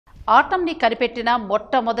ఆటంని కనిపెట్టిన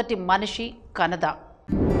మొట్టమొదటి మనిషి కనదా.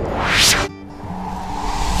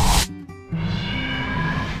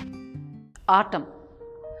 ఆటం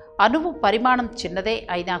అణువు పరిమాణం చిన్నదే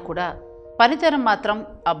అయినా కూడా పనితనం మాత్రం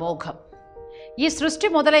అమోఘం. ఈ సృష్టి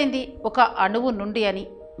మొదలైంది ఒక అణువు నుండి అని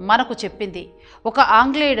మనకు చెప్పింది ఒక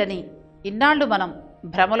ఆంగ్లేయుడని ఇన్నాళ్ళు మనం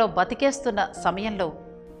భ్రమలో బతికేస్తున్న సమయంలో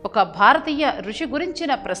ఒక భారతీయ ఋషి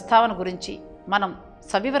గురించిన ప్రస్తావన గురించి మనం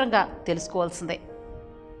సవివరంగా తెలుసుకోవాల్సిందే.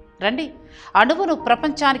 రండి, అణువును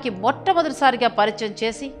ప్రపంచానికి మొట్టమొదటిసారిగా పరిచయం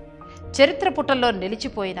చేసి చరిత్ర పుటల్లో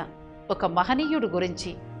నిలిచిపోయిన ఒక మహనీయుడు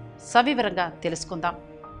గురించి సవివరంగా తెలుసుకుందాం.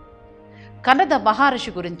 కన్నద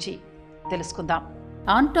మహర్షి గురించి తెలుసుకుందాం.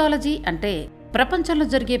 ఆంటాలజీ అంటే ప్రపంచంలో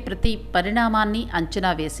జరిగే ప్రతి పరిణామాన్ని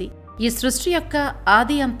అంచనా వేసి ఈ సృష్టి యొక్క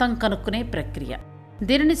ఆది అంతం కనుక్కునే ప్రక్రియ.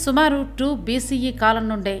 దీనిని సుమారు 2 BCE కాలం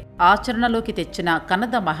నుండే ఆచరణలోకి తెచ్చిన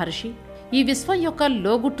కన్నద మహర్షి ఈ విశ్వం యొక్క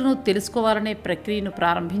లోగుట్టును తెలుసుకోవాలనే ప్రక్రియను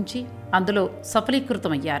ప్రారంభించి అందులో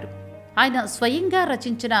సఫలీకృతమయ్యారు. ఆయన స్వయంగా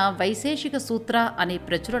రచించిన వైశేషిక సూత్ర అనే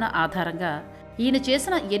ప్రచురణ ఆధారంగా ఈయన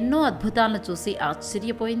చేసిన ఎన్నో అద్భుతాలను చూసి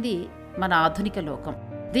ఆశ్చర్యపోయింది మన ఆధునిక లోకం.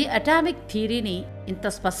 ది అటామిక్ థియరీని ఇంత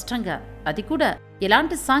స్పష్టంగా, అది కూడా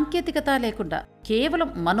ఎలాంటి సాంకేతికత లేకుండా కేవలం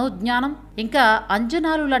మనోజ్ఞానం ఇంకా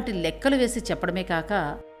అంజనాలు లాంటి లెక్కలు వేసి చెప్పడమే కాక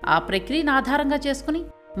ఆ ప్రక్రియను ఆధారంగా చేసుకుని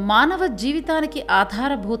మానవ జీవితానికి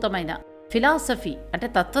ఆధారభూతమైన ఫిలాసఫీ అంటే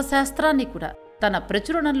తత్వశాస్త్రాన్ని కూడా తన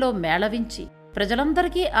ప్రచురణంలో మేళవించి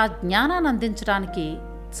ప్రజలందరికీ ఆ జ్ఞానాన్ని అందించడానికి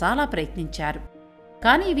చాలా ప్రయత్నించారు.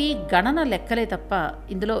 కానీ ఇవి గణన లెక్కలే తప్ప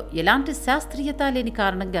ఇందులో ఎలాంటి శాస్త్రీయత లేని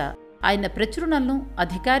కారణంగా ఆయన ప్రచురణలను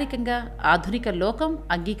అధికారికంగా ఆధునిక లోకం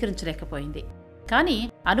అంగీకరించలేకపోయింది. కానీ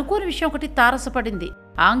అనుకోని విషయం ఒకటి తారసపడింది.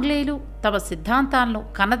 ఆంగ్లేయులు తమ సిద్ధాంతాలను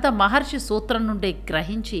కన్నద మహర్షి సూత్రం నుండే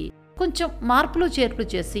గ్రహించి కొంచెం మార్పులు చేర్పులు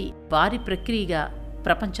చేసి వారి ప్రక్రియగా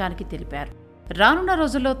ప్రపంచానికి తెలిపారు. రానున్న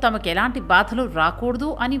రోజుల్లో తమకు ఎలాంటి బాధలు రాకూడదు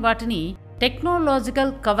అని వాటిని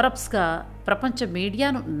టెక్నాలజికల్ కవరప్స్గా ప్రపంచ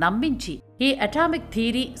మీడియాను నమ్మించి ఈ అటామిక్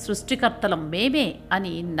థియరీ సృష్టికర్తలం మేమే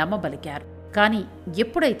అని నమ్మబలికారు. కానీ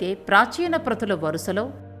ఎప్పుడైతే ప్రాచీన ప్రతుల వరుసలో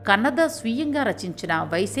కన్నద స్వీయంగా రచించిన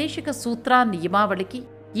వైశేషిక సూత్ర నియమావళికి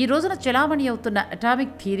ఈ రోజున చలామణి అవుతున్న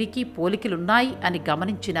అటామిక్ థియరీకి పోలికలున్నాయి అని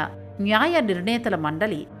గమనించిన న్యాయ నిర్ణేతల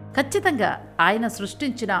మండలి ఖచ్చితంగా ఆయన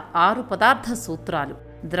సృష్టించిన 6 పదార్థ సూత్రాలు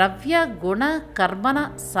ద్రవ్య గుణ కర్మణ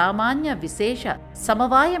సామాన్య విశేష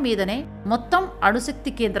సమవాయ మీదనే మొత్తం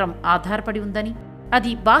అణుశక్తి కేంద్రం ఆధారపడి ఉందని,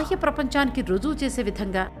 అది బాహ్య ప్రపంచానికి రుజువు చేసే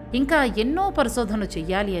విధంగా ఇంకా ఎన్నో పరిశోధనలు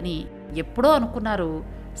చెయ్యాలి అని ఎప్పుడో అనుకున్నారు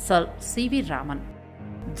Sir.C.V.Raman.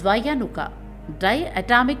 ద్వయనుక డై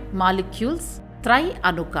అటామిక్ మాలిక్యూల్స్, త్రై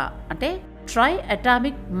అనుక అంటే ట్రై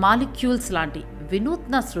అటామిక్ మాలిక్యూల్స్ లాంటి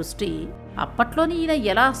వినూత్న సృష్టి అప్పట్లోని ఈయన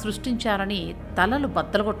ఎలా సృష్టించారని తలలు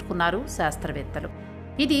బద్దలుగొట్టుకున్నారు శాస్త్రవేత్తలు.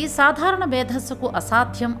 ఇది సాధారణ మేధస్సుకు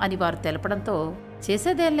అసాధ్యం అని వారు తెలపడంతో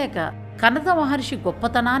చేసేదేం లేక కన్నద మహర్షి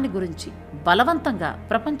గొప్పతనాన్ని గురించి బలవంతంగా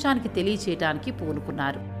ప్రపంచానికి తెలియచేయడానికి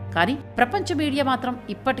పూనుకున్నారు. కానీ ప్రపంచ మీడియా మాత్రం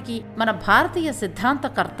ఇప్పటికీ మన భారతీయ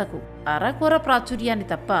సిద్ధాంతకర్తకు అరకొర ప్రాచుర్యాన్ని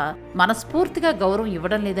తప్ప మనస్ఫూర్తిగా గౌరవం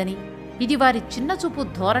ఇవ్వడం లేదని, ఇది వారి చిన్నచూపు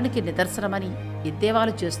ధోరణికి నిదర్శనమని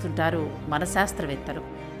ఎద్దేవాలు చేస్తుంటారు మన శాస్త్రవేత్తలు.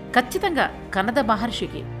 ఖచ్చితంగా కన్నద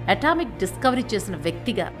మహర్షికి అటామిక్ డిస్కవరీ చేసిన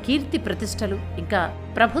వ్యక్తిగా కీర్తి ప్రతిష్టలు ఇంకా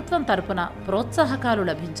ప్రభుత్వం తరపున ప్రోత్సాహకాలు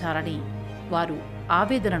లభించాలని వారు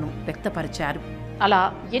ఆవేదనను వ్యక్తపరిచారు. అలా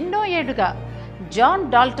ఎన్నో ఏళ్లుగా జాన్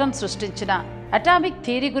డాల్టన్ సృష్టించిన అటామిక్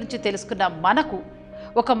థియరీ గురించి తెలుసుకున్న మనకు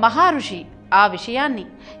ఒక మహర్షి ఆ విషయాన్ని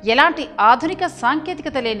ఎలాంటి ఆధునిక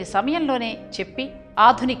సాంకేతికత లేని సమయంలోనే చెప్పి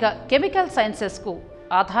ఆధునిక కెమికల్ సైన్సెస్కు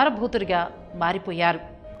ఆధారభూతుడిగా మారిపోయారు.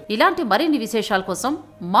 ఇలాంటి మరిన్ని విశేషాల కోసం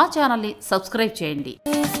మా ఛానల్ని సబ్స్క్రైబ్ చేయండి.